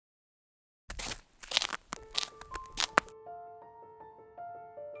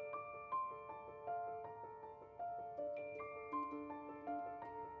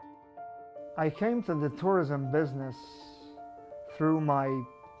I came to the tourism business through my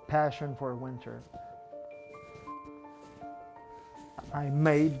passion for winter. I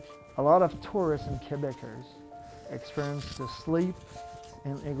made a lot of tourists and Quebecers experience to sleep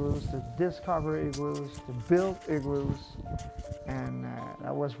in igloos, to discover igloos, to build igloos, and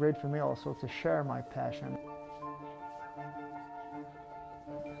that was great for me also to share my passion.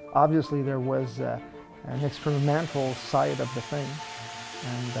 Obviously there was an experimental side of the thing,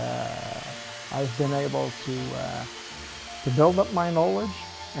 and I've been able to build up my knowledge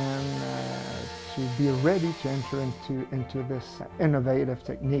and to be ready to enter into this innovative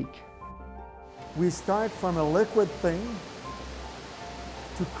technique. We start from a liquid thing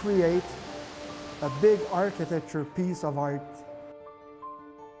to create a big architecture piece of art.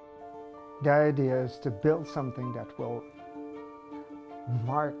 The idea is to build something that will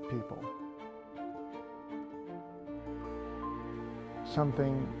mark people.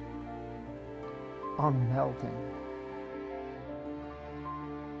 Something unmelting.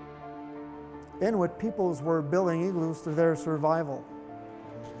 Inuit peoples were building igloos to their survival.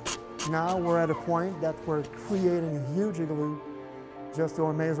 Now we're at a point that we're creating a huge igloo just to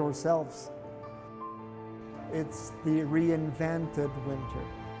amaze ourselves. It's the reinvented winter.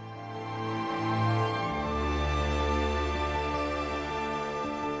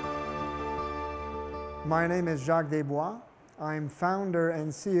 My name is Jacques Desbois. I'm founder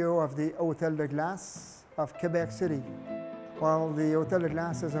and CEO of the Hôtel de Glace of Quebec City. Well, the Hôtel de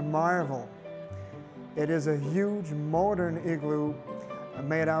Glace is a marvel. It is a huge modern igloo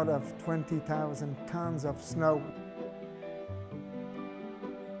made out of 20,000 tons of snow.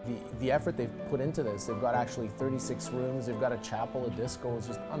 The effort they've put into this, they've got actually 36 rooms, they've got a chapel, a disco, it's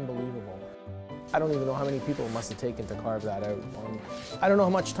just unbelievable. I don't even know how many people it must have taken to carve that out. I don't know how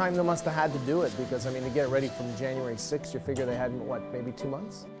much time they must have had to do it, because I mean, to get ready from January 6th, you figure they had, what, maybe 2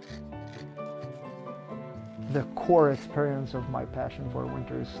 months? The core experience of my passion for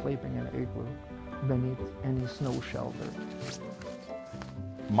winter is sleeping in an igloo beneath any snow shelter.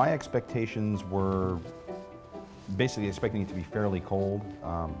 My expectations were basically expecting it to be fairly cold.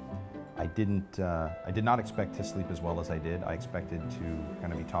 I did not expect to sleep as well as I did. I expected to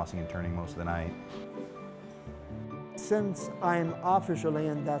kind of be tossing and turning most of the night. Since I'm officially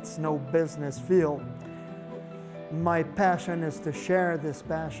in that snow business field, my passion is to share this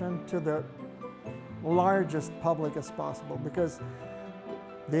passion to the largest public as possible, because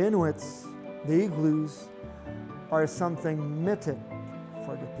the Inuits, the igloos, are something mythic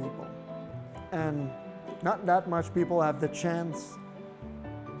for the people. And not that much people have the chance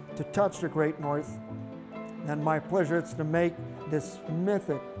to touch the Great North, and my pleasure is to make this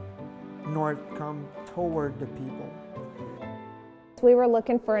mythic North come toward the people. We were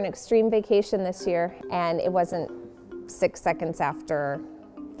looking for an extreme vacation this year, and it wasn't 6 seconds after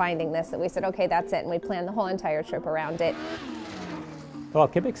finding this that we said, okay, that's it, and we planned the whole entire trip around it. Well,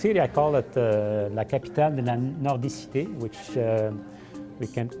 Quebec City, I call it la capitale de la nordicité, which we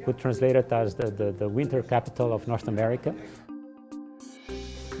could translate it as the winter capital of North America.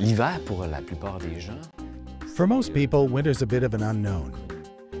 L'hiver, pour la plupart des gens. For most people, winter's a bit of an unknown.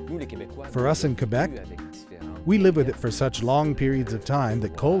 For us in Quebec, we live with it for such long periods of time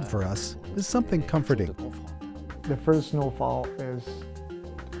that cold for us is something comforting. The first snowfall is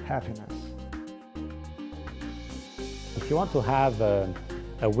happiness. If you want to have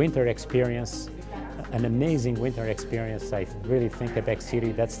a winter experience, an amazing winter experience, I really think Quebec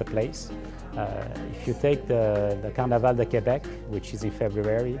City, that's the place. If you take the Carnaval de Quebec, which is in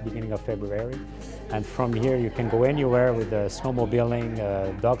February, beginning of February, and from here you can go anywhere with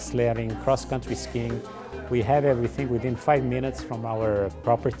snowmobiling, dog sledding, cross-country skiing. We have everything within 5 minutes from our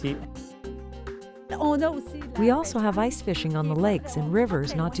property. We also have ice fishing on the lakes and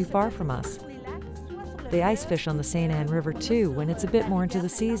rivers not too far from us. They ice fish on the St. Anne River too when it's a bit more into the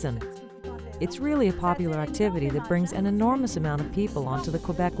season. It's really a popular activity that brings an enormous amount of people onto the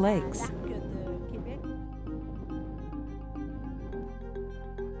Quebec lakes.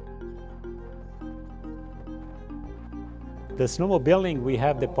 The snowmobiling, we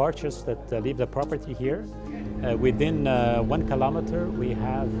have departures that leave the property here. Within 1 kilometer, we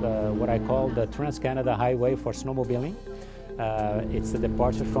have what I call the Trans-Canada Highway for snowmobiling. It's the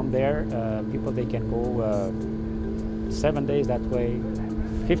departure from there. People, they can go 7 days that way,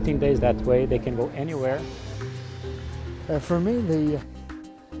 15 days that way. They can go anywhere. For me,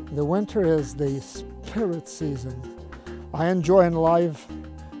 the winter is the spirit season. I enjoy and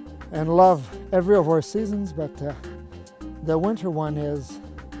love every of our seasons, but the winter one is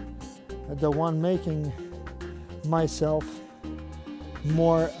the one making myself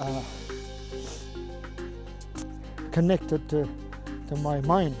more connected to my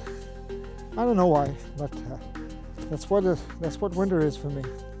mind. I don't know why, but that's what winter is for me.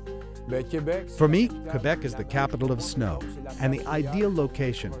 For me, Quebec is the capital of snow and the ideal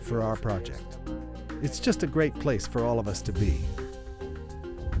location for our project. It's just a great place for all of us to be.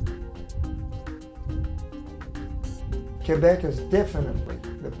 Quebec is definitely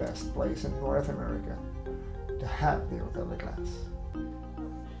the best place in North America to have the Hotel de Glace.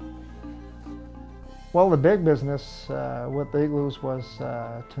 Well, the big business with the igloos was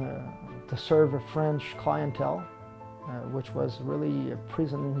to serve a French clientele, which was really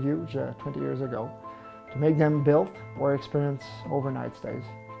present and huge 20 years ago, to make them build or experience overnight stays.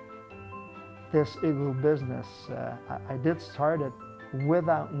 This igloo business, I did start it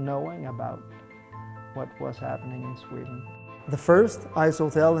without knowing about what was happening in Sweden. The first ice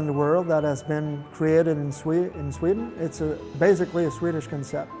hotel in the world that has been created in Sweden, it's basically a Swedish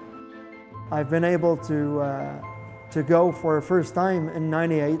concept. I've been able to go for the first time in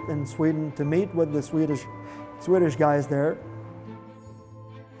 '98 in Sweden to meet with the Swedish guys there.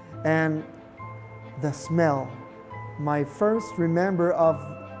 And the smell, my first remember of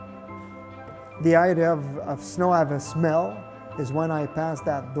the idea of snow have a smell is when I passed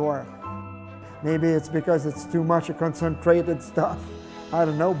that door. Maybe it's because it's too much concentrated stuff, I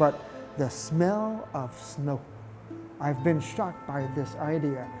don't know, but the smell of snow. I've been shocked by this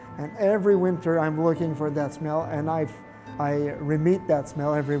idea, and every winter I'm looking for that smell, and I re-meet that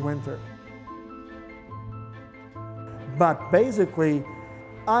smell every winter. But basically,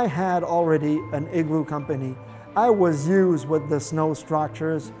 I had already an igloo company. I was used with the snow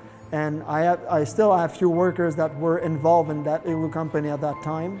structures, and I still have few workers that were involved in that igloo company at that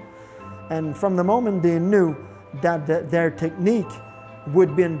time. And from the moment they knew that their technique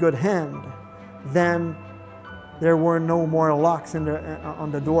would be in good hand, then there were no more locks on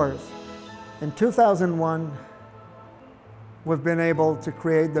the doors. In 2001, we've been able to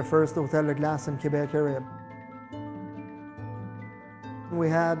create the first Hotel de Glace in Quebec area. We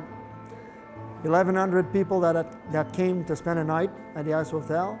had 1,100 people that came to spend a night at the Ice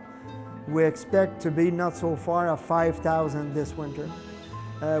Hotel. We expect to be not so far of 5,000 this winter.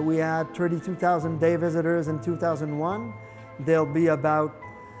 We had 32,000 day visitors in 2001. There'll be about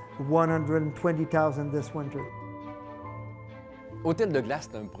 120,000 this winter.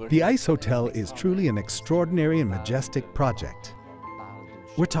 The Ice Hotel is truly an extraordinary and majestic project.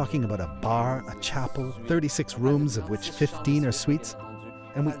 We're talking about a bar, a chapel, 36 rooms of which 15 are suites,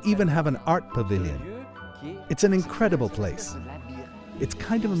 and we even have an art pavilion. It's an incredible place. It's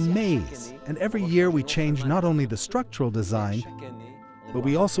kind of a maze, and every year we change not only the structural design, but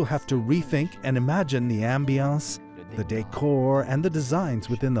we also have to rethink and imagine the ambience, the decor, and the designs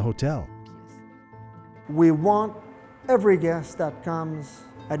within the hotel. We want every guest that comes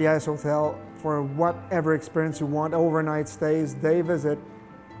at the Ice Hotel, for whatever experience you want, overnight stays, day visit,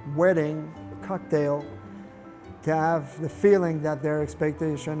 wedding, cocktail, to have the feeling that their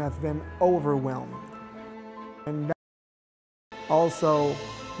expectations have been overwhelmed. And that's also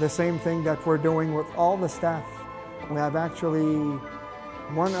the same thing that we're doing with all the staff. We have actually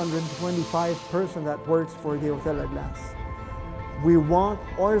 125 person that works for the Hotel de Glace. We want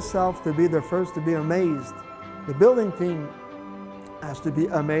ourselves to be the first to be amazed. The building team has to be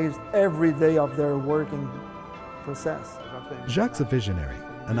amazed every day of their working process. Jacques' a visionary,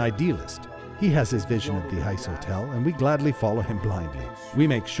 an idealist. He has his vision of the Ice Hotel, and we gladly follow him blindly. We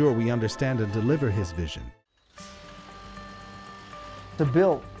make sure we understand and deliver his vision. To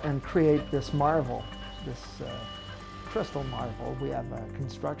build and create this marvel, this crystal marvel, we have a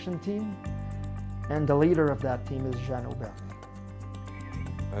construction team, and the leader of that team is Jacques Desbois.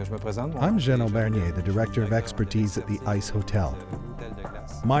 I'm Jacques Desbois, the Director of Expertise at the Ice Hotel.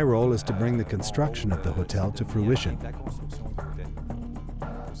 My role is to bring the construction of the hotel to fruition.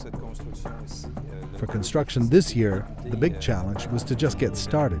 For construction this year, the big challenge was to just get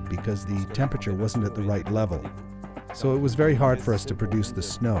started because the temperature wasn't at the right level. So it was very hard for us to produce the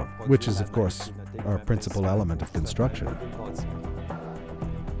snow, which is of course our principal element of construction.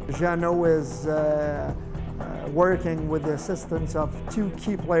 Jacques is working with the assistance of two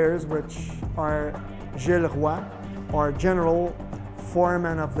key players, which are Gilles Roy, our general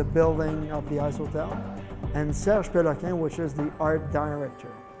foreman of the building of the Ice Hotel, and Serge Péloquin, which is the art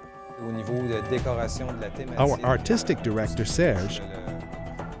director. Our artistic director, Serge,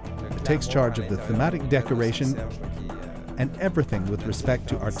 takes charge of the thematic decoration and everything with respect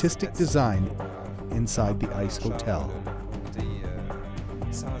to artistic design inside the Ice Hotel.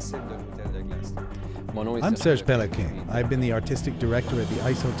 I'm Serge Péloquin. I've been the artistic director at the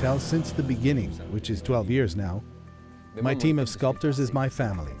Ice Hotel since the beginning, which is 12 years now. My team of sculptors is my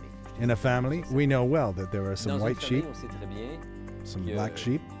family. In a family, we know well that there are some white sheep, some black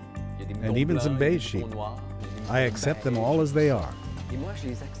sheep, and even some beige sheep. I accept them all as they are.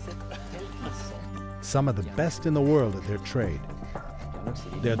 Some are the best in the world at their trade.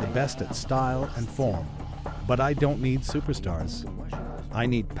 They're the best at style and form. But I don't need superstars. I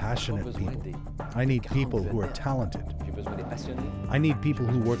need passionate people. I need people who are talented. I need people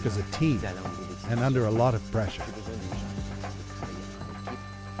who work as a team and under a lot of pressure.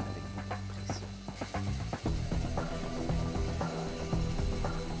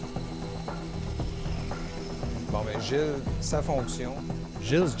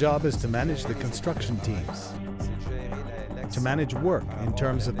 Gilles' job is to manage the construction teams, to manage work in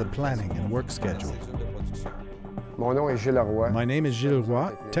terms of the planning and work schedule. My name is Gilles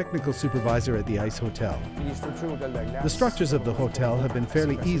Roy, technical supervisor at the Ice Hotel. The structures of the hotel have been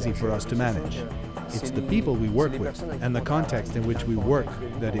fairly easy for us to manage. It's the people we work with and the context in which we work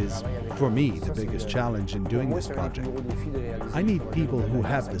that is, for me, the biggest challenge in doing this project. I need people who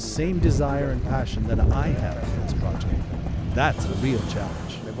have the same desire and passion that I have for this project. That's a real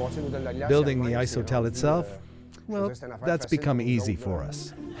challenge. Building the Ice Hotel itself, well, that's become easy for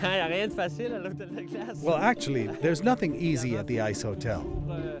us. Well, actually, there's nothing easy at the Ice Hotel.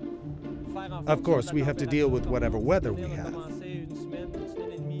 Of course, we have to deal with whatever weather we have.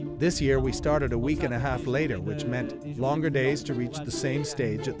 This year, we started a week and a half later, which meant longer days to reach the same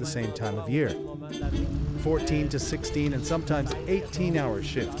stage at the same time of year. 14 to 16 and sometimes 18-hour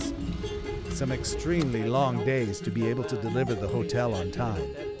shifts. Some extremely long days to be able to deliver the hotel on time.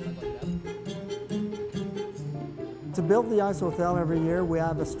 To build the Ice Hotel every year, we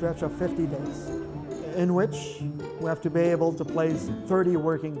have a stretch of 50 days, in which we have to be able to place 30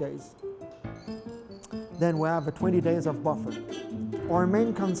 working days. Then we have 20 days of buffer. Our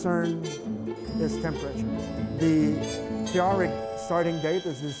main concern is temperature. The theoretic starting date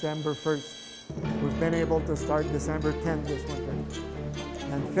is December 1st. We've been able to start December 10th this winter.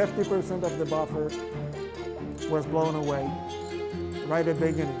 And 50% of the buffer was blown away right at the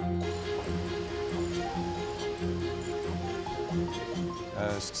beginning.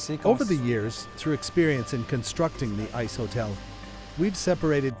 Over the years, through experience in constructing the Ice Hotel, we've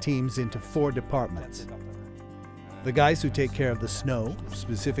separated teams into 4 departments. The guys who take care of the snow,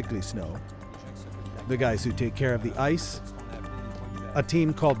 specifically snow. The guys who take care of the ice. A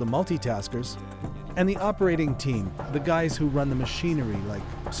team called the multitaskers. And the operating team, the guys who run the machinery like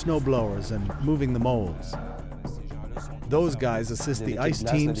snow blowers and moving the molds. Those guys assist the ice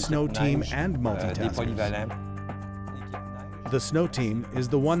team, snow team, and multitaskers. The snow team is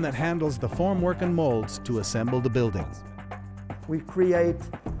the one that handles the formwork and molds to assemble the building. We create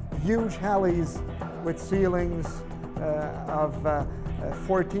huge alleys with ceilings of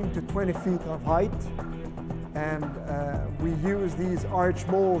 14 to 20 feet of height. And we use these arch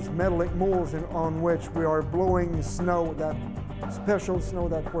molds, metallic molds, on which we are blowing snow, that special snow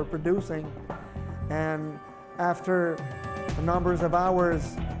that we're producing. And after numbers of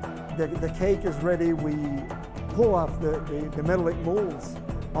hours, the cake is ready. We pull off the metallic molds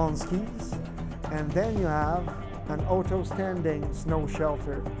on skis, and then you have an auto-standing snow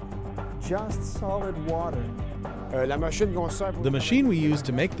shelter, just solid water. The machine we use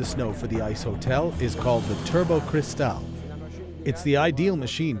to make the snow for the Ice Hotel is called the Turbo Cristal. It's the ideal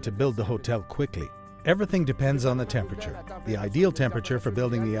machine to build the hotel quickly. Everything depends on the temperature. The ideal temperature for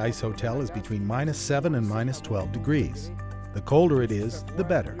building the Ice Hotel is between -7 and -12 degrees. The colder it is, the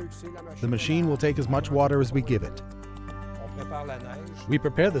better. The machine will take as much water as we give it. We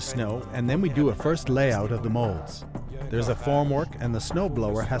prepare the snow, and then we do a first layout of the molds. There's a formwork, and the snow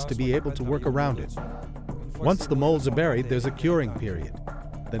blower has to be able to work around it. Once the molds are buried, there's a curing period.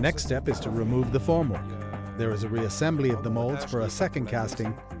 The next step is to remove the formwork. There is a reassembly of the molds for a second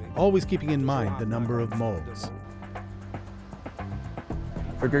casting, always keeping in mind the number of molds.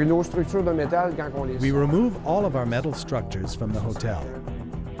 We remove all of our metal structures from the hotel.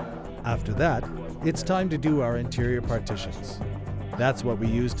 After that, it's time to do our interior partitions. That's what we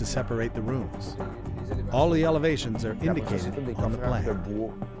use to separate the rooms. All the elevations are indicated on the plan.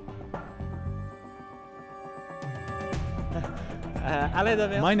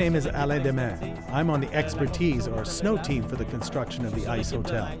 My name is Alain Demain. I'm on the expertise or snow team for the construction of the Ice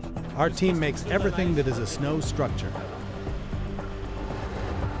Hotel. Our team makes everything that is a snow structure.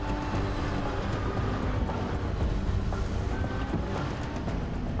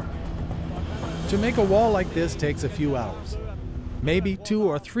 To make a wall like this takes a few hours, maybe 2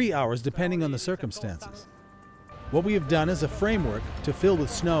 or 3 hours depending on the circumstances. What we have done is a framework to fill with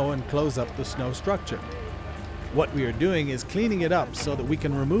snow and close up the snow structure. What we are doing is cleaning it up so that we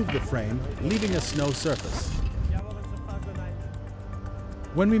can remove the frame, leaving a snow surface.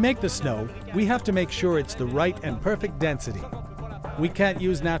 When we make the snow, we have to make sure it's the right and perfect density. We can't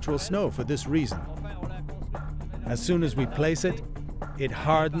use natural snow for this reason. As soon as we place it, it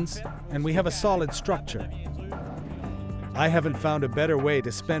hardens and we have a solid structure. I haven't found a better way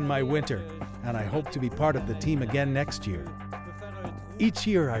to spend my winter, and I hope to be part of the team again next year. Each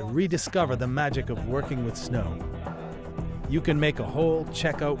year I rediscover the magic of working with snow. You can make a hole,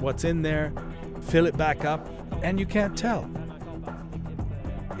 check out what's in there, fill it back up, and you can't tell.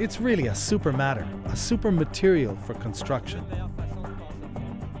 It's really a super matter, a super material for construction.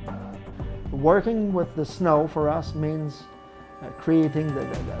 Working with the snow for us means creating the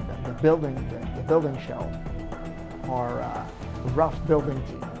building shell, or rough building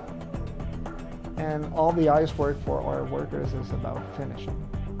team. And all the ice work for our workers is about finishing.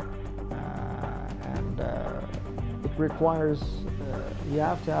 It requires, you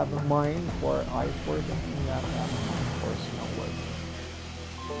have to have a mind for ice work, and you have to have a mind for snow work.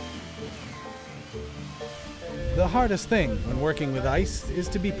 The hardest thing when working with ice is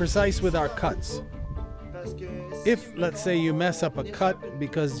to be precise with our cuts. If, let's say, you mess up a cut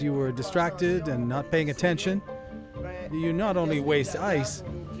because you were distracted and not paying attention, you not only waste ice,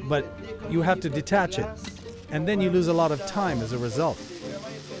 but you have to detach it, and then you lose a lot of time as a result.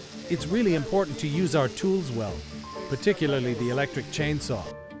 It's really important to use our tools well, particularly the electric chainsaw,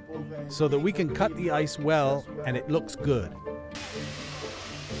 so that we can cut the ice well and it looks good.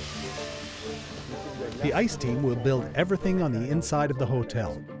 The ice team will build everything on the inside of the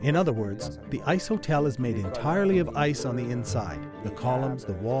hotel. In other words, the ice hotel is made entirely of ice on the inside. The columns,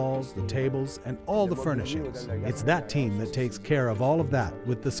 the walls, the tables, and all the furnishings. It's that team that takes care of all of that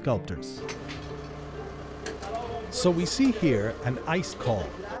with the sculptors. So we see here an ice call.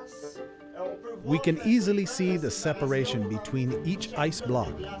 We can easily see the separation between each ice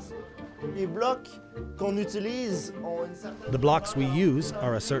block. The blocks we use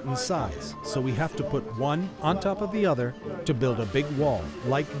are a certain size, so we have to put one on top of the other to build a big wall,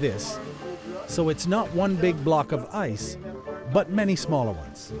 like this. So it's not one big block of ice, but many smaller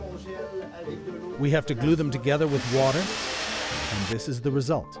ones. We have to glue them together with water, and this is the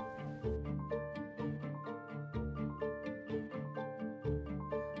result.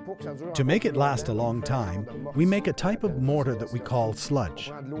 To make it last a long time, we make a type of mortar that we call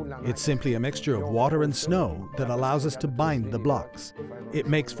sludge. It's simply a mixture of water and snow that allows us to bind the blocks. It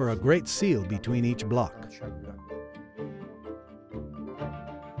makes for a great seal between each block.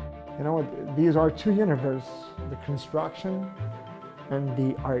 You know, these are two universes, the construction and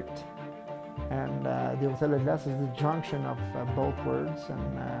the art. And the Hotel de Glace is the junction of both worlds,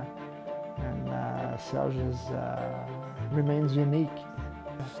 and Serge remains unique.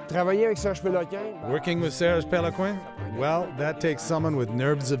 Working with Serge Péloquin? Well, that takes someone with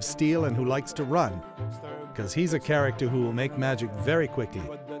nerves of steel and who likes to run, because he's a character who will make magic very quickly.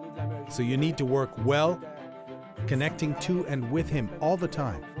 So you need to work well, connecting to and with him all the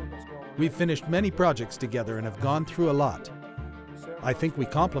time. We've finished many projects together and have gone through a lot. I think we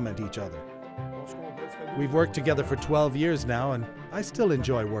complement each other. We've worked together for 12 years now, and I still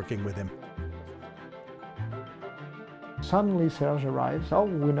enjoy working with him. Suddenly Serge arrives. Oh,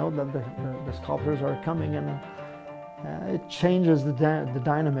 we know that the sculptors are coming, and it changes the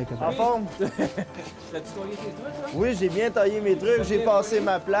dynamic of it. En forme? Oui, j'ai bien taillé mes trucs, j'ai passé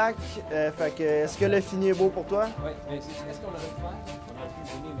ma plaque. Fait que, est-ce que le fini est beau pour toi? Oui, mais est-ce qu'on aurait pu faire? On aurait pu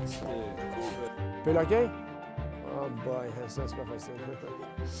donner une petite coupe. Péloquin? Oh boy, ça c'est pas facile.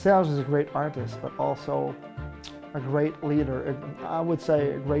 Serge is a great artist, but also a great leader. I would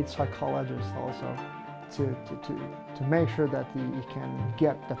say a great psychologist also, to make sure that he can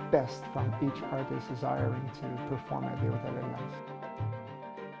get the best from each artist desiring to perform at the Hotel de Glace.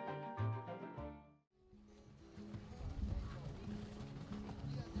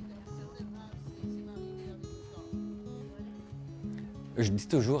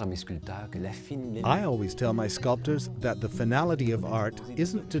 I always tell my sculptors that the finality of art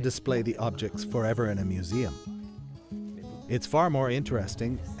isn't to display the objects forever in a museum. It's far more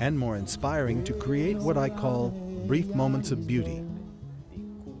interesting and more inspiring to create what I call brief moments of beauty.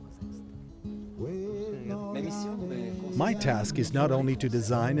 My task is not only to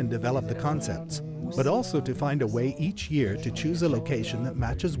design and develop the concepts, but also to find a way each year to choose a location that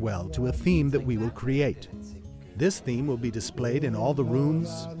matches well to a theme that we will create. This theme will be displayed in all the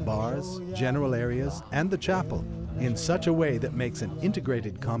rooms, bars, general areas, and the chapel in such a way that makes an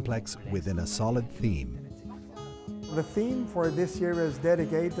integrated complex within a solid theme. The theme for this year is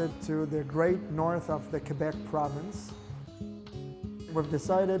dedicated to the great north of the Quebec province. We've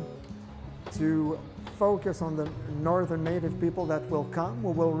decided to focus on the northern native people that will come.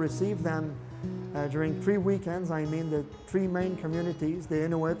 We will receive them during 3 weekends. I mean the 3 main communities, the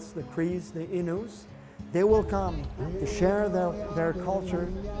Inuits, the Crees, the Innus, They will come to share their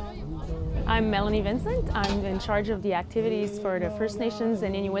culture. I'm Melanie Vincent. I'm in charge of the activities for the First Nations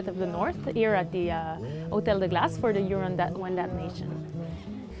and Inuit of the North here at the Hotel de Glace for the Huron-Wendat Nation.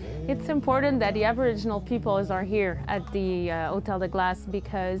 It's important that the Aboriginal peoples are here at the Hotel de Glace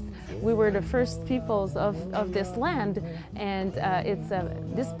because we were the first peoples of this land, and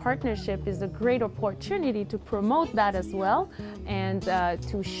this partnership is a great opportunity to promote that as well and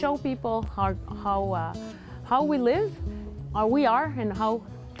to show people how we live, how we are, and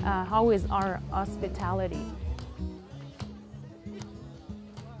how is our hospitality.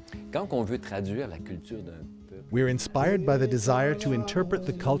 Quand on veut traduire la culture d'un We're inspired by the desire to interpret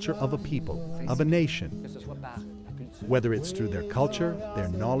the culture of a people, of a nation. Whether it's through their culture, their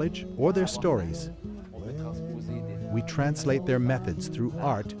knowledge, or their stories, we translate their methods through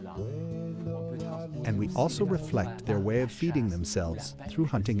art, and we also reflect their way of feeding themselves through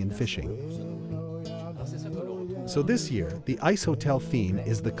hunting and fishing. So this year, the Ice Hotel theme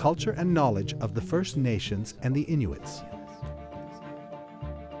is the culture and knowledge of the First Nations and the Inuits.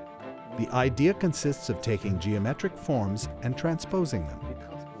 The idea consists of taking geometric forms and transposing them.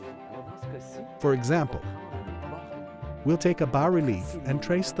 For example, we'll take a bas-relief and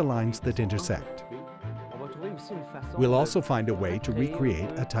trace the lines that intersect. We'll also find a way to recreate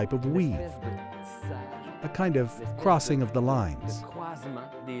a type of weave, a kind of crossing of the lines.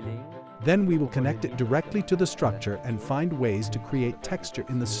 Then we will connect it directly to the structure and find ways to create texture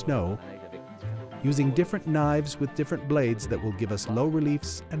in the snow using different knives with different blades that will give us low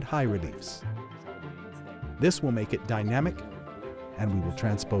reliefs and high reliefs. This will make it dynamic, and we will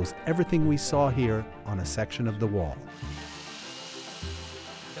transpose everything we saw here on a section of the wall.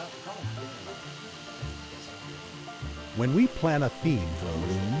 When we plan a theme for a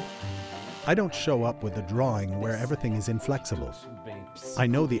room, I don't show up with a drawing where everything is inflexible. I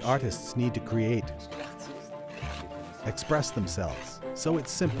know the artists need to create, express themselves, so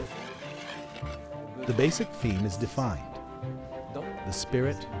it's simple. The basic theme is defined. The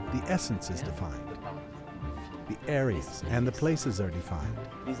spirit, the essence is defined. The areas and the places are defined.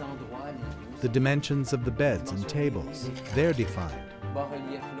 The dimensions of the beds and tables, they're defined.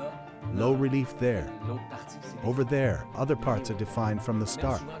 Low relief there. Over there, other parts are defined from the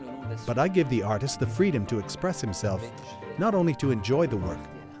start. But I give the artist the freedom to express himself, not only to enjoy the work,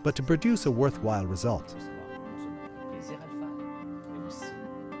 but to produce a worthwhile result.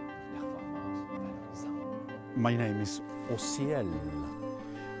 My name is Ociel.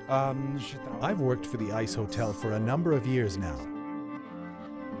 I've worked for the Ice Hotel for a number of years now.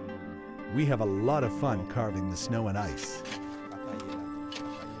 We have a lot of fun carving the snow and ice.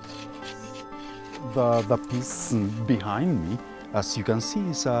 The piece behind me, as you can see,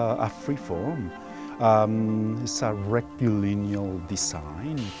 is a free form. It's a rectilinear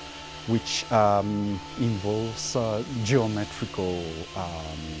design which involves geometrical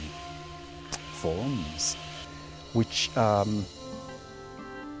forms, which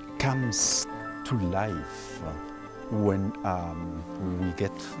comes to life when we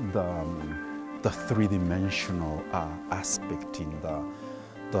get the three-dimensional aspect in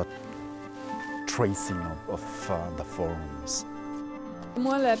the tracing of the forms.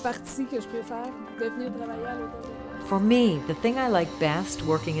 For me, the thing I like best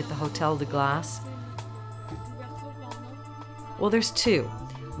working at the Hotel de Glace, well, there's two.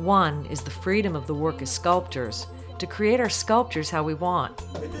 One is the freedom of the work as sculptors, to create our sculptures how we want.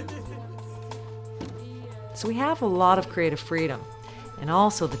 So we have a lot of creative freedom. And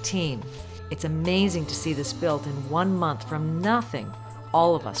also the team. It's amazing to see this built in 1 month from nothing,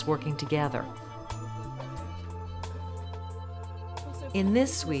 all of us working together. In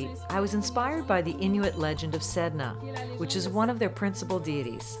this suite, I was inspired by the Inuit legend of Sedna, which is one of their principal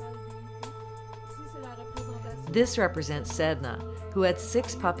deities. This represents Sedna, who had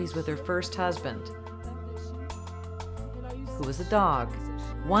 6 puppies with her first husband, who was a dog.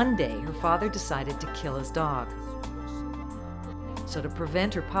 One day, her father decided to kill his dog. So to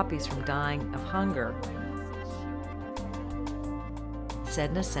prevent her puppies from dying of hunger,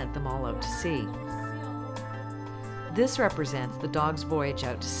 Sedna sent them all out to sea. This represents the dog's voyage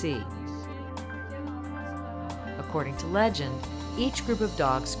out to sea. According to legend, each group of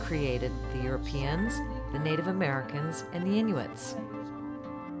dogs created the Europeans, the Native Americans, and the Inuits.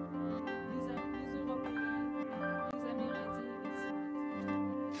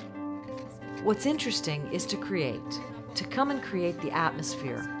 What's interesting is to come and create the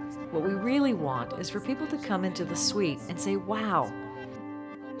atmosphere. What we really want is for people to come into the suite and say, wow.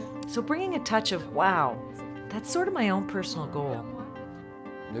 So bringing a touch of wow, that's sort of my own personal goal.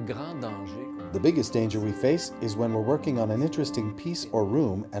 The biggest danger we face is when we're working on an interesting piece or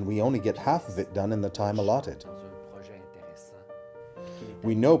room and we only get half of it done in the time allotted.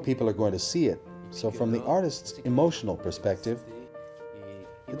 We know people are going to see it, so from the artist's emotional perspective,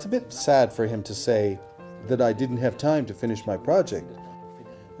 it's a bit sad for him to say that I didn't have time to finish my project.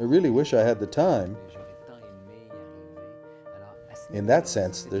 I really wish I had the time. In that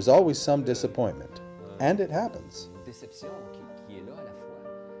sense, there's always some disappointment, and it happens.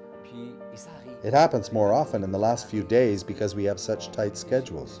 It happens more often in the last few days because we have such tight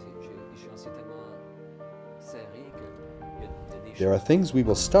schedules. There are things we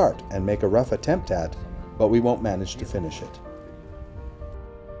will start and make a rough attempt at, but we won't manage to finish it.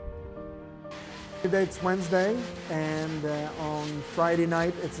 Today it's Wednesday, and on Friday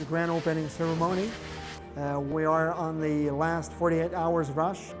night it's the grand opening ceremony. We are on the last 48 hours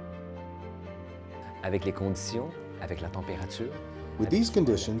rush. Avec les conditions, avec la température. With these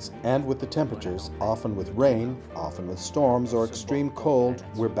conditions and with the temperatures, often with rain, often with storms or extreme cold,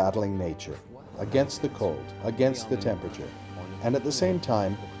 we're battling nature, against the cold, against the temperature. And at the same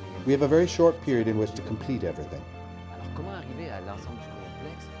time, we have a very short period in which to complete everything.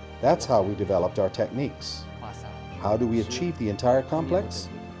 That's how we developed our techniques. How do we achieve the entire complex?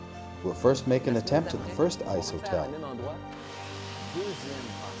 We'll first make an attempt at the first ice hotel.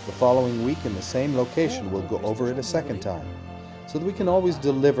 The following week in the same location, we'll go over it a second time, so that we can always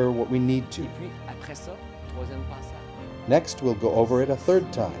deliver what we need to. Next, we'll go over it a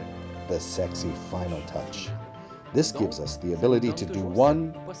third time, the sexy final touch. This gives us the ability to do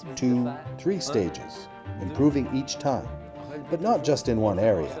 1, 2, 3 stages, improving each time, but not just in one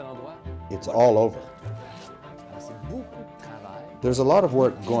area. It's all over. There's a lot of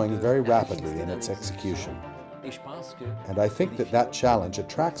work going very rapidly in its execution. And I think that that challenge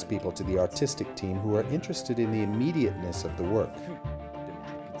attracts people to the artistic team who are interested in the immediateness of the work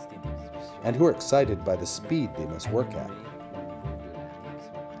and who are excited by the speed they must work at.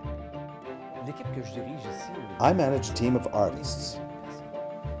 I manage a team of artists.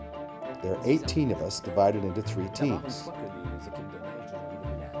 There are 18 of us divided into 3 teams.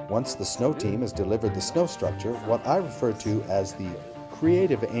 Once the snow team has delivered the snow structure, what I refer to as the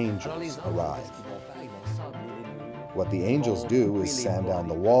creative angels arrive. What the angels do is sand down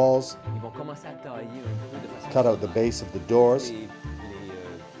the walls, cut out the base of the doors,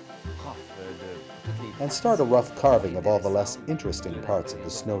 and start a rough carving of all the less interesting parts of the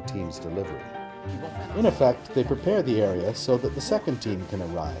snow team's delivery. In effect, they prepare the area so that the second team can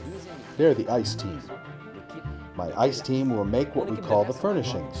arrive. They're the ice team. My ice team will make what we call the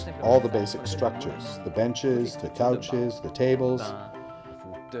furnishings, all the basic structures, the benches, the couches, the tables.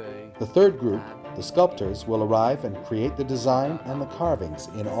 The third group, the sculptors, will arrive and create the design and the carvings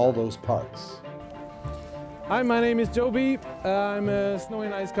in all those parts. Hi, my name is Joby. I'm a snow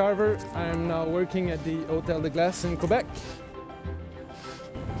and ice carver. I'm now working at the Hotel de Glace in Quebec.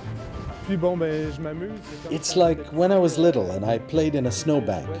 It's like when I was little and I played in a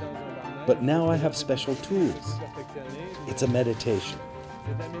snowbank, but now I have special tools. It's a meditation.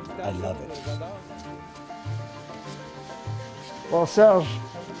 I love it. Well, Serge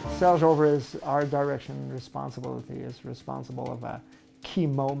over his art direction responsibility is responsible of a key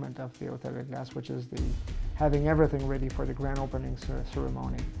moment of the Hotel de Glace, which is having everything ready for the grand opening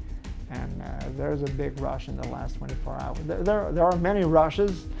ceremony. And there's a big rush in the last 24 hours. There are many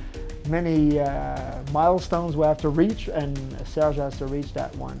rushes, many milestones we have to reach, and Serge has to reach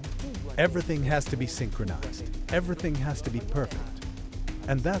that one. Everything has to be synchronized. Everything has to be perfect.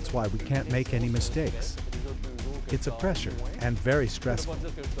 And that's why we can't make any mistakes. It's a pressure and very stressful.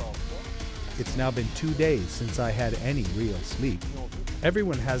 It's now been 2 days since I had any real sleep.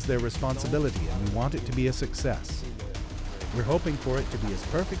 Everyone has their responsibility and we want it to be a success. We're hoping for it to be as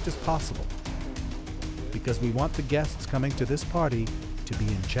perfect as possible because we want the guests coming to this party to be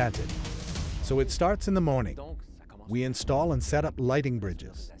enchanted. So it starts in the morning. We install and set up lighting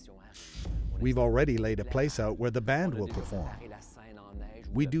bridges. We've already laid a place out where the band will perform.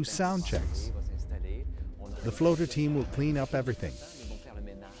 We do sound checks. The floater team will clean up everything,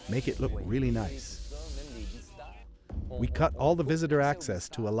 make it look really nice. We cut all the visitor access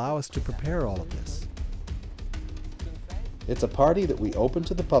to allow us to prepare all of this. It's a party that we open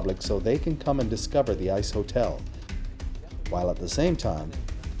to the public so they can come and discover the Ice Hotel, while at the same time,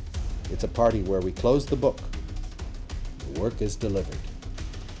 it's a party where we close the book. The work is delivered.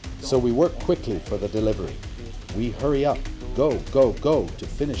 So we work quickly for the delivery. We hurry up, go, go, go to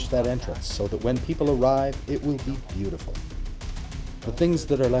finish that entrance so that when people arrive, it will be beautiful. The things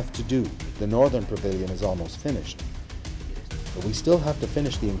that are left to do, the northern pavilion is almost finished. But we still have to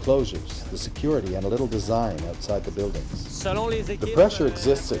finish the enclosures, the security, and a little design outside the buildings. The pressure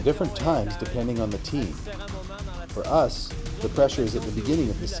exists at different times depending on the team. For us, the pressure is at the beginning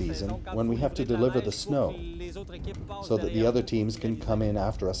of the season when we have to deliver the snow so that the other teams can come in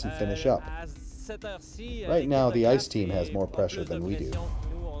after us and finish up. Right now, the ice team has more pressure than we do.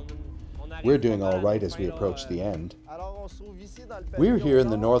 We're doing all right as we approach the end. We're here in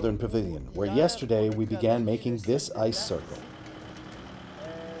the Northern Pavilion, where yesterday we began making this ice circle.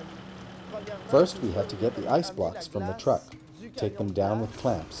 First, we had to get the ice blocks from the truck, take them down with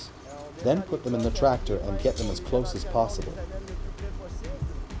clamps, then put them in the tractor and get them as close as possible.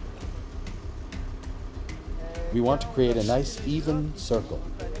 We want to create a nice, even circle.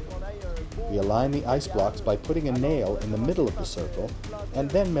 We align the ice blocks by putting a nail in the middle of the circle and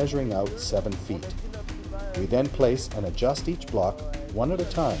then measuring out 7 feet. We then place and adjust each block one at a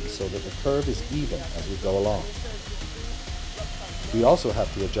time so that the curve is even as we go along. We also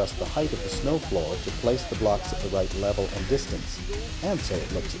have to adjust the height of the snow floor to place the blocks at the right level and distance, and so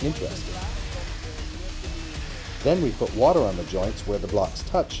it looks interesting. Then we put water on the joints where the blocks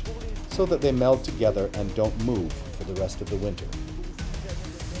touch so that they meld together and don't move for the rest of the winter.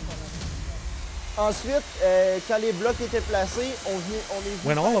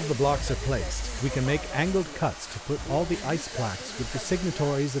 When all of the blocks are placed, we can make angled cuts to put all the ice plaques with the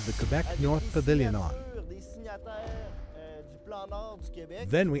signatories of the Quebec North Pavilion on.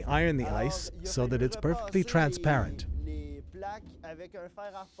 Then we iron the ice so that it's perfectly transparent.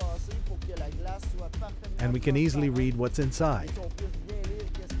 And we can easily read what's inside.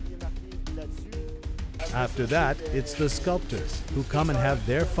 After that, it's the sculptors who come and have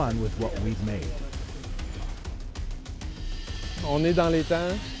their fun with what we've made. On est dans les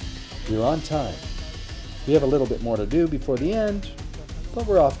temps. We're on time. We have a little bit more to do before the end, but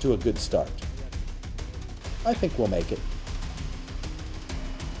we're off to a good start. I think we'll make it.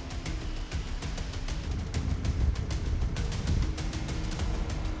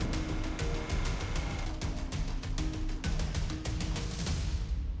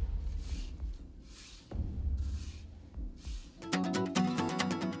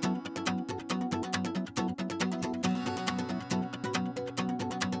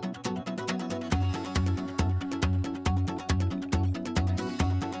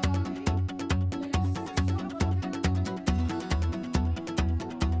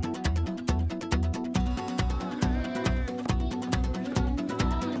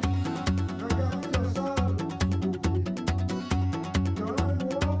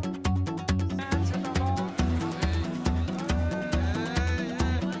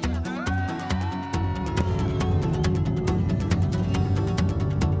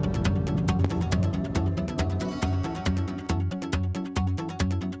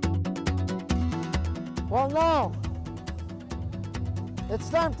 Well, now, it's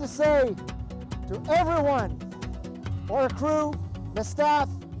time to say to everyone, our crew, the staff,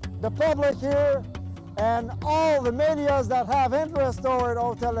 the public here, and all the medias that have interest over at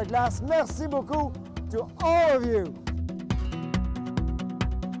Hotel de Glace, merci beaucoup to all of you.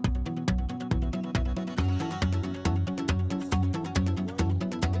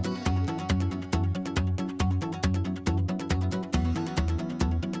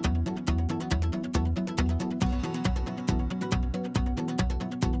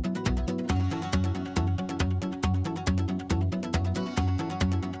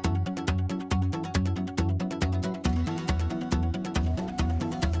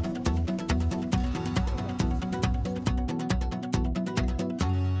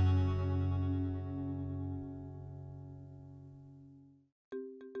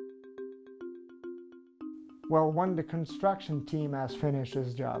 Well, when the construction team has finished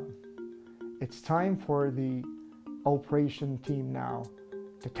its job, it's time for the operation team now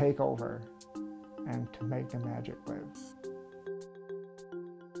to take over and to make the magic live.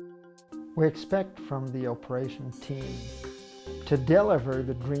 We expect from the operation team to deliver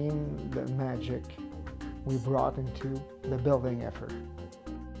the dream, the magic we brought into the building effort.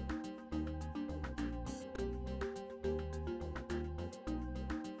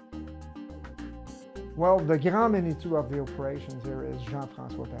 Well, the grand Manitou of the operations here is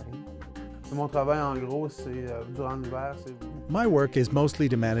Jean-François Paris. Mon travail en gros, c'est durant l'hiver, c'est... My work is mostly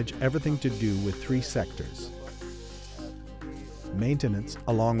to manage everything to do with 3 sectors. Maintenance,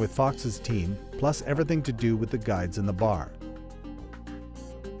 along with Fox's team, plus everything to do with the guides in the bar.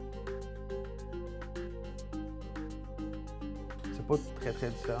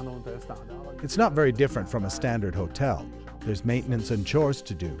 It's not very different from a standard hotel. There's maintenance and chores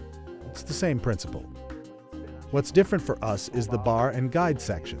to do. It's the same principle. What's different for us is the bar and guide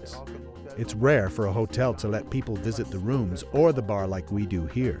sections. It's rare for a hotel to let people visit the rooms or the bar like we do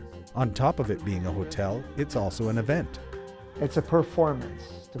here. On top of it being a hotel, it's also an event. It's a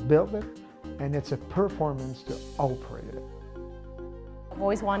performance to build it, and it's a performance to operate it. I've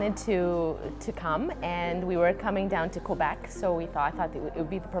always wanted to come, and we were coming down to Quebec, so I thought it would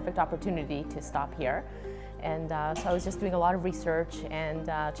be the perfect opportunity to stop here. And so I was just doing a lot of research and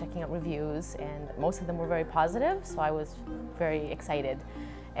checking out reviews, and most of them were very positive, so I was very excited.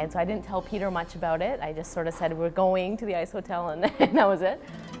 And so I didn't tell Peter much about it. I just sort of said we're going to the Ice Hotel, and that was it.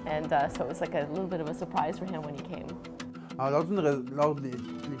 And so it was like a little bit of a surprise for him when he came.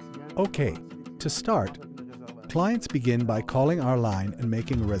 Okay, to start, clients begin by calling our line and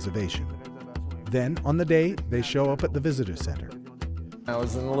making a reservation. Then, on the day, they show up at the visitor center. I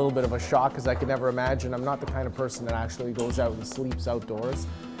was in a little bit of a shock because I could never imagine. I'm not the kind of person that actually goes out and sleeps outdoors.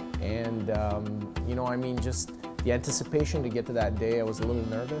 And, you know, I mean, just the anticipation to get to that day, I was a little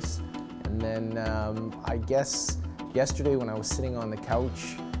nervous. And then I guess yesterday when I was sitting on the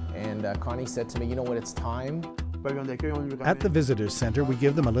couch and Connie said to me, you know what, it's time. At the visitors center, we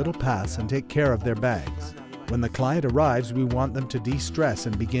give them a little pass and take care of their bags. When the client arrives, we want them to de-stress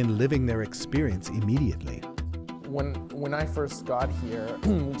and begin living their experience immediately. When I first got here,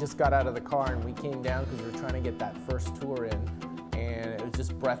 we just got out of the car and we came down because we were trying to get that first tour in, and it was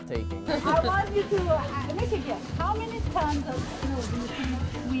just breathtaking. I want you to make a guess. How many tons of snow do you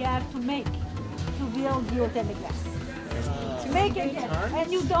think we have to make to build the Hotel de Glace? Make a guess.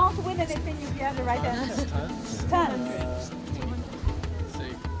 And you don't win anything if you have the right answer. Tons. Say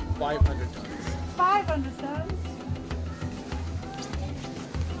 500 tons. 500 tons.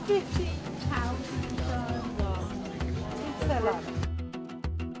 50,000 tons. It's a lot.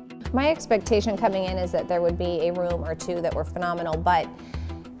 My expectation coming in is that there would be a room or two that were phenomenal, but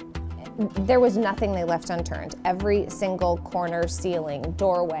there was nothing they left unturned. Every single corner, ceiling,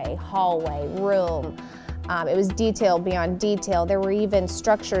 doorway, hallway, room, it was detail beyond detail. There were even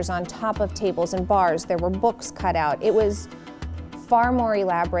structures on top of tables and bars. There were books cut out. It was far more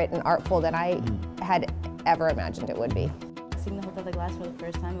elaborate and artful than I had ever imagined it would be. Seeing the Hotel de Glace for the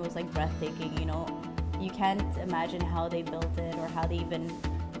first time, it was like breathtaking, you know. You can't imagine how they built it or how they even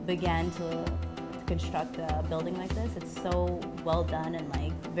began to construct a building like this. It's so well done and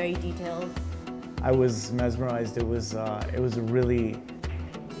like very detailed. I was mesmerized. It was a really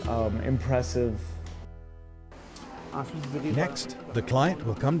impressive. Next, the client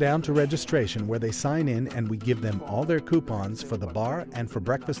will come down to registration where they sign in and we give them all their coupons for the bar and for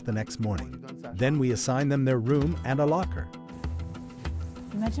breakfast the next morning. Then we assign them their room and a locker.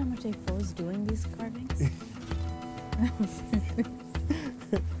 Imagine how much they froze doing these carvings.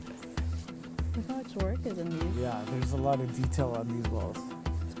 Look how much work is in these. Yeah, there's a lot of detail on these walls.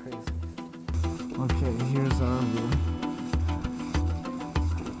 It's crazy. Okay, here's our room.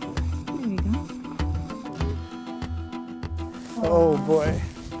 There you go. Oh boy.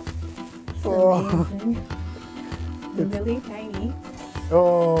 Oh. It's really tiny.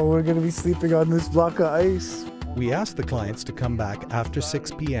 Oh, we're gonna be sleeping on this block of ice. We ask the clients to come back after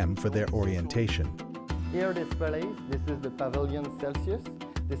 6 p.m. for their orientation. Here this place, this is the Pavilion Celsius.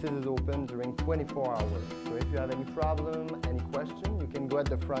 This is open during 24 hours. So if you have any problem, any question, you can go at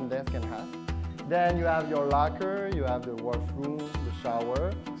the front desk and ask. Then you have your locker, you have the washroom, the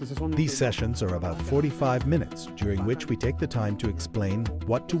shower. These sessions are about 45 minutes, during which we take the time to explain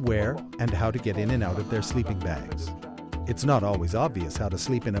what to wear and how to get in and out of their sleeping bags. It's not always obvious how to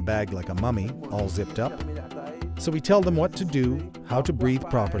sleep in a bag like a mummy, all zipped up. So we tell them what to do, how to breathe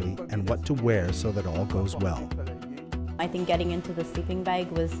properly, and what to wear so that all goes well. I think getting into the sleeping bag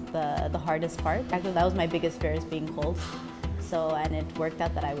was the hardest part. Actually, that was my biggest fear, is being cold. So, and it worked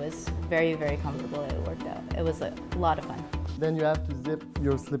out that I was very, very comfortable. It worked out. It was a lot of fun. Then you have to zip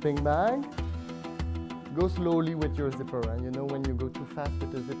your sleeping bag. Go slowly with your zipper, and you know when you go too fast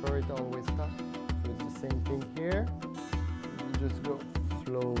with the zipper, it always stops. So it's the same thing here. You just go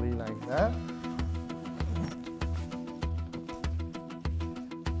slowly like that.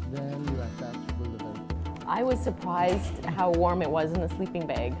 Then you attach the vent. I was surprised how warm it was in the sleeping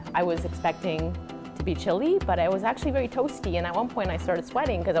bag. I was expecting to be chilly, but I was actually very toasty, and at one point I started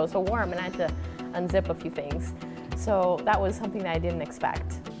sweating because I was so warm and I had to unzip a few things. So that was something that I didn't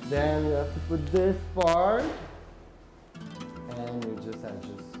expect. Then you have to put this part, and you just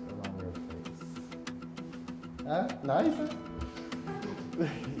adjust around your face. Huh? Nice, huh?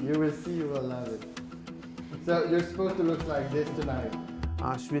 You will see, you will love it. So you're supposed to look like this tonight.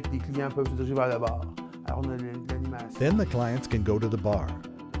 Ensuite, les clients peuvent se diriger vers le bar. Alors, on a l'animation. Then the clients can go to the bar.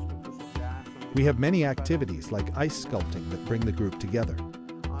 We have many activities like ice sculpting that bring the group together.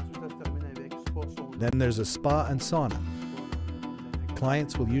 Then there's a spa and sauna.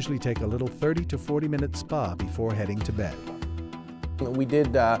 clients will usually take a little 30 to 40-minute spa before heading to bed. We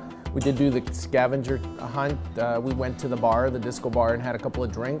did do the scavenger hunt. We went to the bar, the disco bar, and had a couple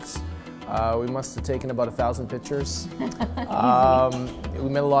of drinks. We must have taken about 1,000 pictures. We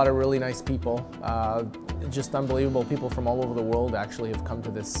met a lot of really nice people. Just unbelievable people from all over the world actually have come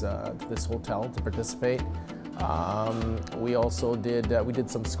to this hotel to participate. We also did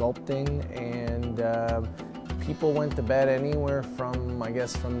some sculpting, and people went to bed anywhere from, I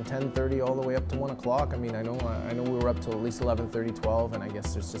guess, from 10:30 all the way up to 1 o'clock. I mean, I know we were up till at least 11:30, 12, and I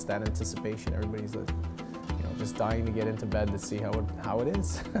guess there's just that anticipation. Everybody's, just dying to get into bed to see how it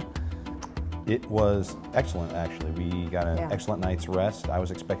is. It was excellent, actually. We got an excellent night's rest. I was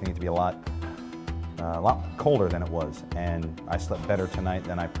expecting it to be a lot colder than it was, and I slept better tonight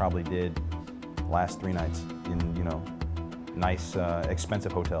than I probably did last 3 nights in, nice,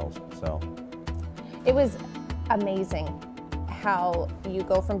 expensive hotels. So it was amazing how you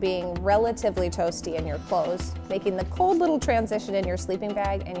go from being relatively toasty in your clothes, making the cold little transition in your sleeping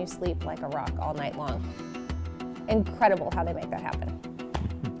bag, and you sleep like a rock all night long. Incredible how they make that happen.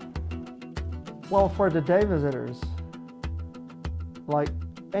 Well, for the day visitors, like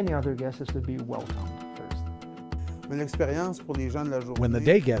any other guest, is to be welcomed first. When the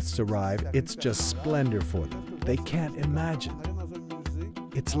day guests arrive, it's just splendor for them. They can't imagine.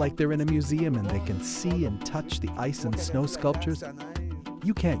 It's like they're in a museum and they can see and touch the ice and snow sculptures.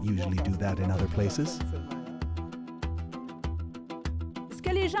 You can't usually do that in other places.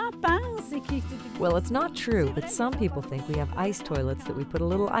 Well, it's not true, but some people think we have ice toilets that we put a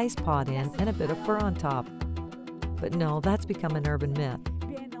little ice pod in and a bit of fur on top. But no, that's become an urban myth.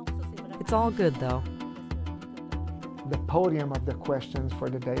 It's all good, though. The podium of the questions for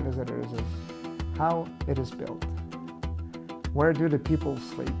the day visitors is how it is built. Where do the people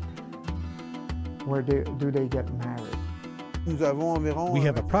sleep? Where do they get married? We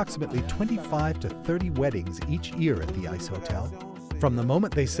have approximately 25 to 30 weddings each year at the Ice Hotel. From the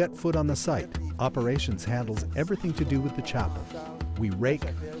moment they set foot on the site, operations handles everything to do with the chapel. We rake,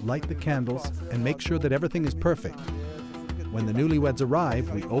 light the candles, and make sure that everything is perfect. When the newlyweds arrive,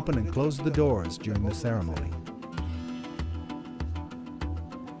 we open and close the doors during the ceremony.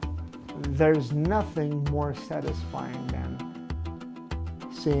 There's nothing more satisfying than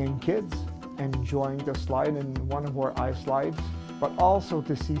seeing kids enjoying the slide in one of our ice slides, but also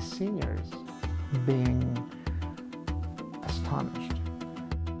to see seniors being astonished.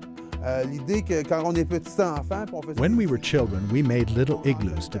 When we were children, we made little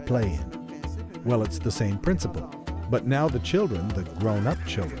igloos to play in. Well, it's the same principle. But now the children, the grown-up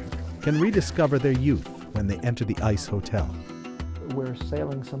children, can rediscover their youth when they enter the Ice Hotel. We're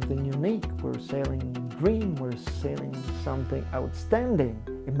sailing something unique, we're sailing dream, we're sailing something outstanding.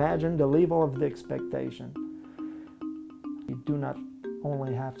 Imagine the level of the expectation. You do not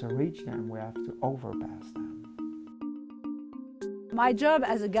only have to reach them, we have to overpass them. My job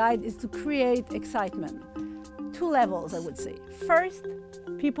as a guide is to create excitement. 2 levels, I would say. First,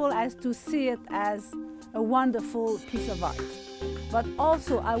 people has to see it as a wonderful piece of art. But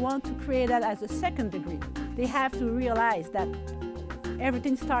also, I want to create that as a second degree. They have to realize that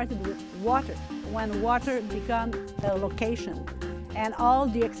everything started with water, when water becomes a location. And all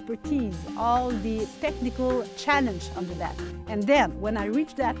the expertise, all the technical challenge under that. And then, when I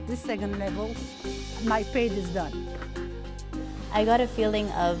reach this second level, my page is done. I got a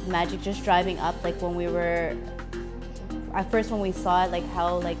feeling of magic just driving up, like when we were, at first when we saw it, like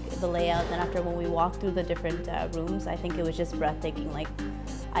how the layout, and after when we walked through the different rooms, I think it was just breathtaking. Like,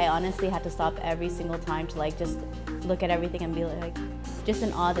 I honestly had to stop every single time to just look at everything and be like, just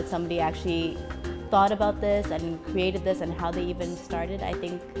in awe that somebody actually thought about this and created this and how they even started. I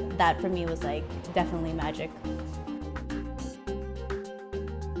think that for me was definitely magic.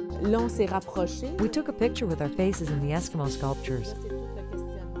 We took a picture with our faces in the Eskimo sculptures.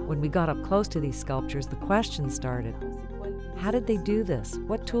 When we got up close to these sculptures, the questions started. How did they do this?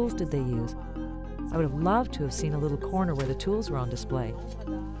 What tools did they use? I would have loved to have seen a little corner where the tools were on display.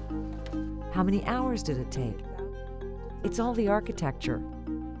 How many hours did it take? It's all the architecture,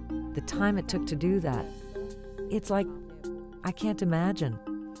 the time it took to do that. It's like, I can't imagine.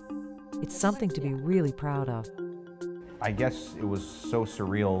 It's something to be really proud of. I guess it was so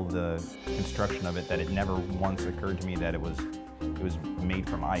surreal, the construction of it, that it never once occurred to me that it was made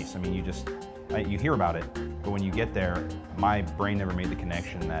from ice. I mean, you hear about it, but when you get there, my brain never made the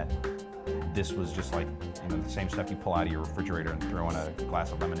connection that this was just like, the same stuff you pull out of your refrigerator and throw in a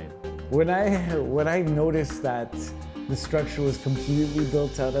glass of lemonade. When I noticed that the structure was completely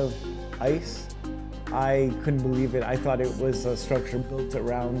built out of ice, I couldn't believe it. I thought it was a structure built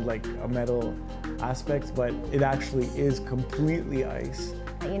around like a metal aspects, but it actually is completely ice.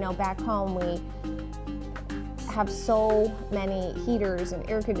 You know, back home we have so many heaters and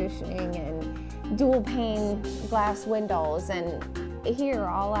air conditioning and dual pane glass windows, and here,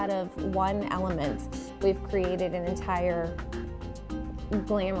 all out of one element, we've created an entire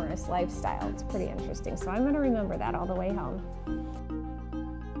glamorous lifestyle. It's pretty interesting, so I'm going to remember that all the way home.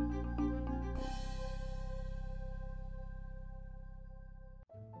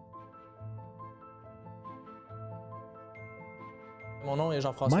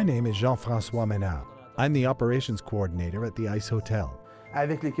 My name is Jean-François Ménard. I'm the operations coordinator at the Ice Hotel.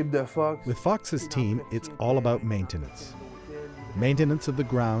 With Fox's team, it's all about maintenance. Maintenance of the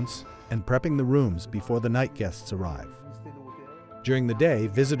grounds and prepping the rooms before the night guests arrive. During the day,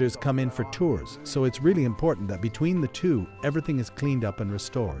 visitors come in for tours, so it's really important that between the two, everything is cleaned up and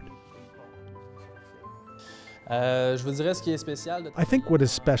restored. I think what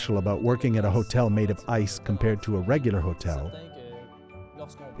is special about working at a hotel made of ice compared to a regular hotel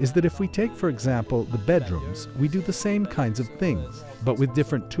is that if we take, for example, the bedrooms, we do the same kinds of things, but with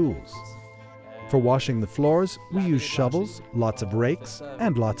different tools. For washing the floors, we use shovels, lots of rakes,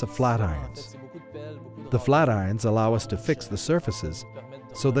 and lots of flat irons. The flat irons allow us to fix the surfaces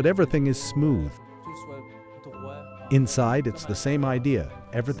so that everything is smooth. Inside, it's the same idea.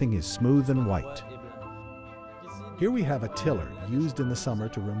 Everything is smooth and white. Here we have a tiller used in the summer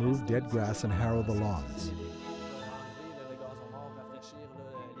to remove dead grass and harrow the lawns.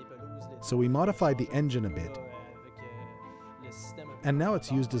 So we modified the engine a bit, and now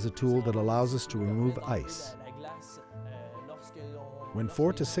it's used as a tool that allows us to remove ice. When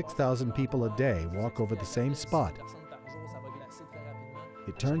 4,000 to 6,000 people a day walk over the same spot,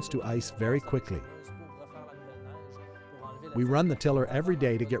 it turns to ice very quickly. We run the tiller every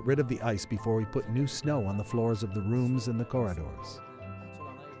day to get rid of the ice before we put new snow on the floors of the rooms and the corridors.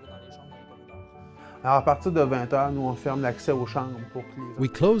 We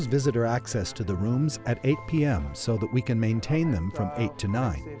close visitor access to the rooms at 8 p.m. so that we can maintain them from 8 to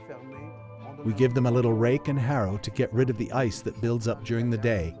 9. We give them a little rake and harrow to get rid of the ice that builds up during the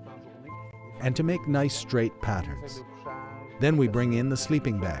day and to make nice straight patterns. Then we bring in the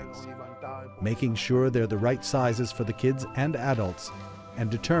sleeping bags, making sure they're the right sizes for the kids and adults,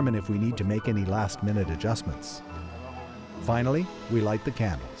 and determine if we need to make any last-minute adjustments. Finally, we light the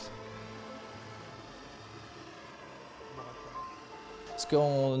candles.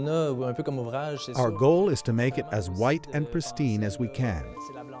 Our goal is to make it as white and pristine as we can.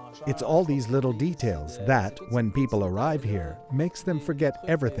 It's all these little details that, when people arrive here, makes them forget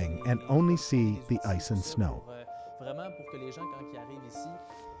everything and only see the ice and snow.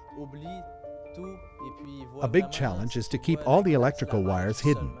 A big challenge is to keep all the electrical wires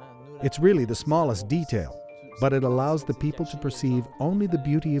hidden. It's really the smallest detail, but it allows the people to perceive only the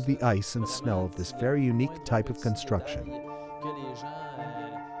beauty of the ice and snow of this very unique type of construction.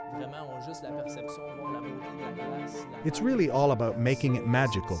 It's really all about making it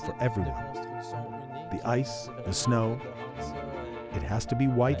magical for everyone. The ice, the snow, it has to be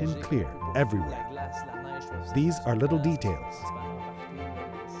white and clear everywhere. These are little details,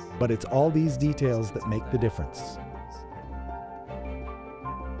 but it's all these details that make the difference.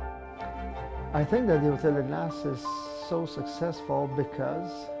 I think that the Hotel de Glace is so successful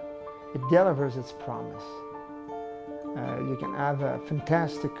because it delivers its promise. You can have a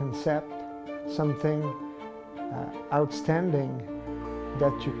fantastic concept, something outstanding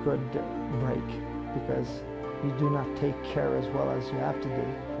that you could break because you do not take care as well as you have to do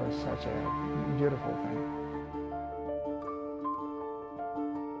for such a beautiful thing.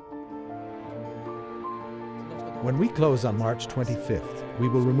 When we close on March 25th, we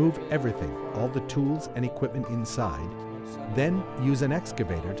will remove everything, all the tools and equipment inside, then use an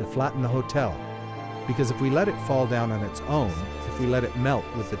excavator to flatten the hotel. Because if we let it fall down on its own, if we let it melt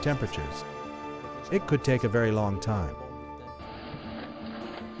with the temperatures, it could take a very long time.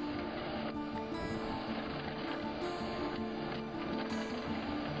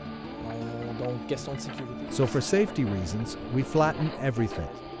 So for safety reasons, we flatten everything.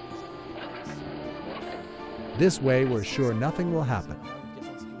 This way we're sure nothing will happen.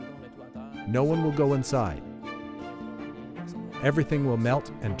 No one will go inside. Everything will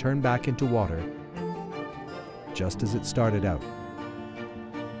melt and turn back into water, just as it started out.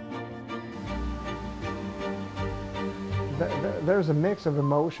 There's a mix of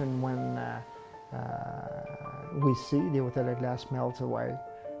emotion when we see the Hotel de Glace melt away,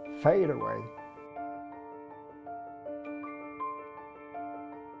 fade away.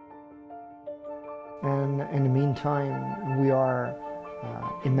 And in the meantime, we are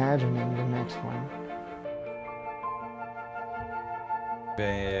imagining the next one.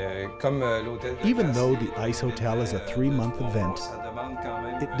 Even though the Ice Hotel is a 3-month event,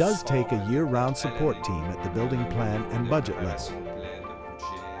 it does take a year-round support team at the building plan and budget level.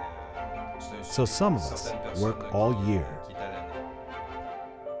 So some of us work all year.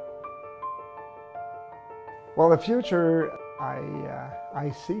 Well, the future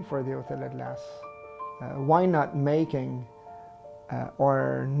I see for the Hotel de Glace, why not making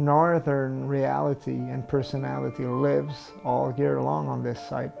our northern reality and personality lives all year long on this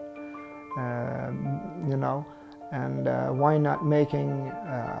site, you know, and why not making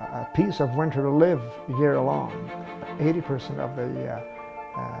a piece of winter to live year long. 80% of the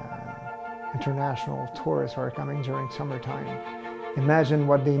international tourists are coming during summertime. Imagine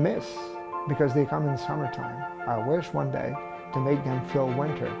what they miss because they come in summertime. I wish one day to make them feel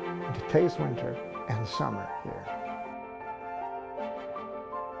winter, and to taste winter and summer here.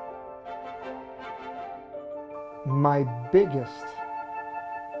 My biggest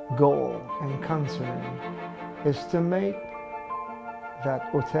goal and concern is to make that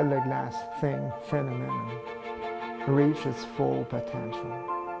Hotel de Glace thing, phenomenon, reach its full potential.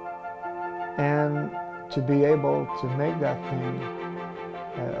 And to be able to make that thing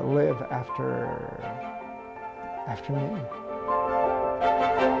live after me.